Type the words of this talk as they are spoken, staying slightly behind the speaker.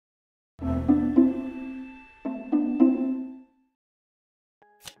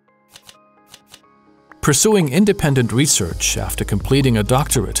Pursuing independent research after completing a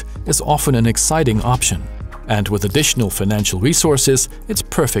doctorate is often an exciting option, and with additional financial resources, it's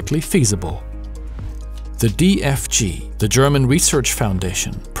perfectly feasible. The DFG, the German Research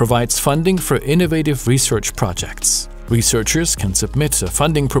Foundation, provides funding for innovative research projects. Researchers can submit a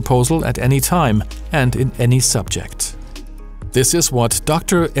funding proposal at any time and in any subject. This is what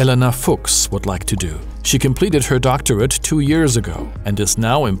Dr. Elena Fuchs would like to do. She completed her doctorate 2 years ago and is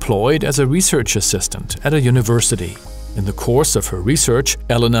now employed as a research assistant at a university. In the course of her research,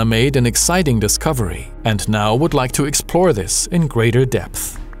 Elena made an exciting discovery and now would like to explore this in greater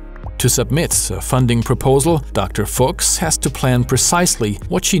depth. To submit a funding proposal, Dr. Fuchs has to plan precisely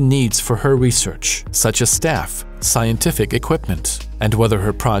what she needs for her research, such as staff, scientific equipment, and whether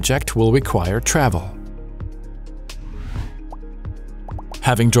her project will require travel.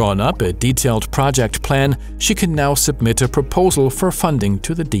 Having drawn up a detailed project plan, she can now submit a proposal for funding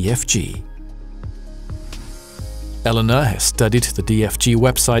to the DFG. Elena has studied the DFG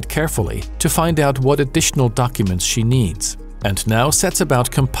website carefully to find out what additional documents she needs, and now sets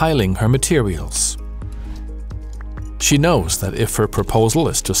about compiling her materials. She knows that if her proposal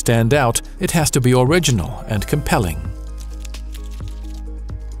is to stand out, it has to be original and compelling.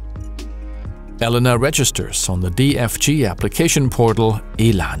 Elena registers on the DFG application portal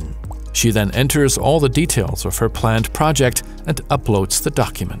ELAN. She then enters all the details of her planned project and uploads the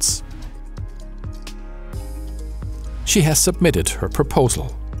documents. She has submitted her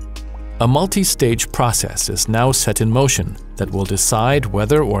proposal. A multi-stage process is now set in motion that will decide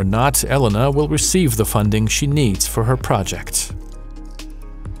whether or not Elena will receive the funding she needs for her project.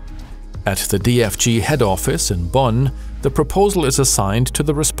 At the DFG head office in Bonn, the proposal is assigned to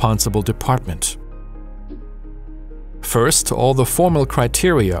the responsible department. First, all the formal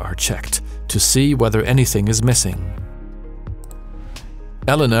criteria are checked to see whether anything is missing.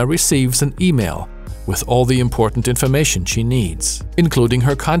 Elena receives an email with all the important information she needs, including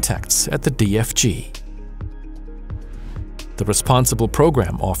her contacts at the DFG. The responsible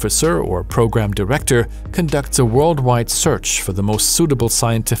program officer or program director conducts a worldwide search for the most suitable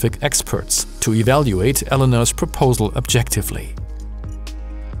scientific experts to evaluate Elena's proposal objectively.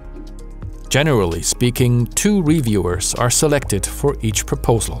 Generally speaking, 2 reviewers are selected for each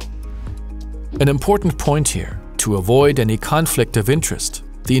proposal. An important point here, to avoid any conflict of interest,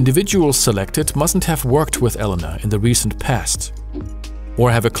 the individuals selected mustn't have worked with Elena in the recent past, or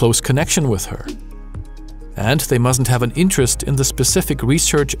have a close connection with her. And they mustn't have an interest in the specific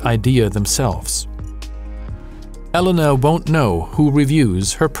research idea themselves. Elena won't know who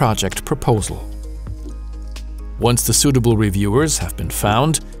reviews her project proposal. Once the suitable reviewers have been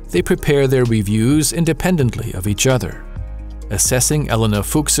found, they prepare their reviews independently of each other, assessing Elena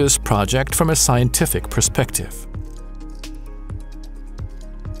Fuchs's project from a scientific perspective.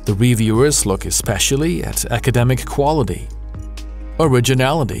 The reviewers look especially at academic quality,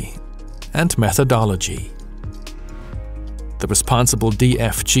 originality, and methodology. The responsible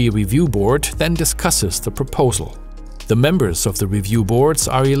DFG review board then discusses the proposal. The members of the review boards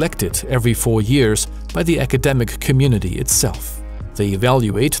are elected every 4 years by the academic community itself. They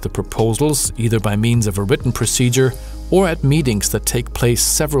evaluate the proposals either by means of a written procedure or at meetings that take place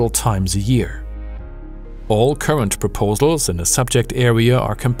several times a year. All current proposals in a subject area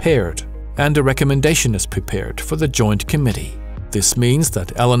are compared, and a recommendation is prepared for the joint committee. This means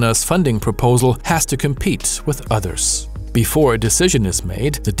that Elena's funding proposal has to compete with others. Before a decision is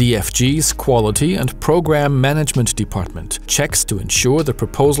made, the DFG's Quality and Program Management Department checks to ensure the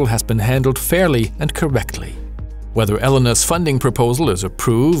proposal has been handled fairly and correctly. Whether Elena's funding proposal is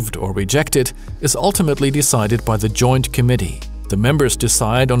approved or rejected is ultimately decided by the joint committee. The members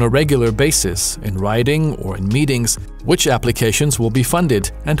decide on a regular basis, in writing or in meetings, which applications will be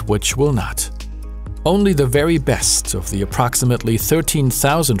funded and which will not. Only the very best of the approximately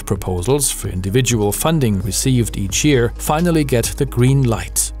 13,000 proposals for individual funding received each year finally get the green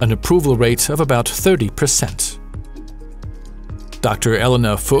light, an approval rate of about 30%. Dr.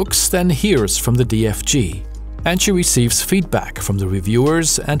 Elena Fuchs then hears from the DFG, and she receives feedback from the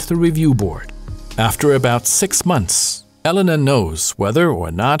reviewers and the review board. After about 6 months, Elena knows whether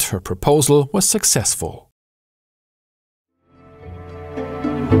or not her proposal was successful.